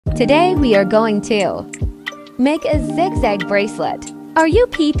Today we are going to make a zigzag bracelet. Are you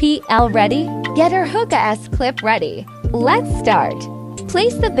PPL ready? Get your hook-ass clip ready. Let's start.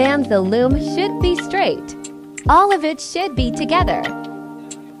 Place the bands. The loom should be straight. All of it should be together.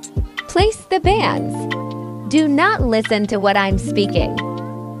 Place the bands. Do not listen to what I'm speaking,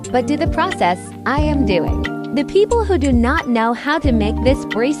 but do the process I am doing. The people who do not know how to make this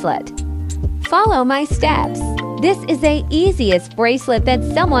bracelet, follow my steps. This is the easiest bracelet that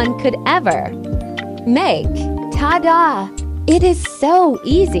someone could ever make. Ta-da! It is so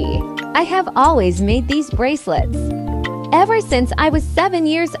easy. I have always made these bracelets ever since I was 7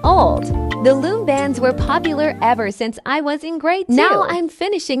 years old. The loom bands were popular ever since I was in grade 2. Now I'm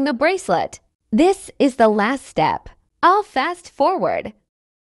finishing the bracelet. This is the last step. I'll fast forward.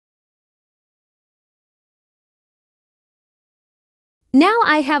 Now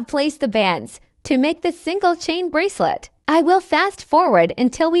I have placed the bands to make the single chain bracelet. I will fast forward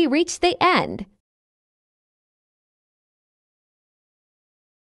until we reach the end.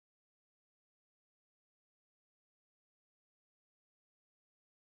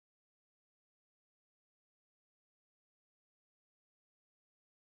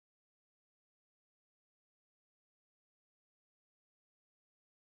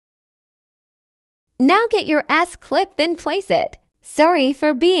 Now get your ass clipped, then place it. Sorry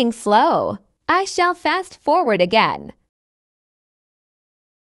for being slow. I shall fast forward again.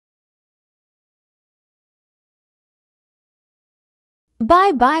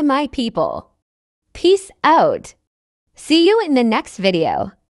 Bye-bye, my people. Peace out. See you in the next video.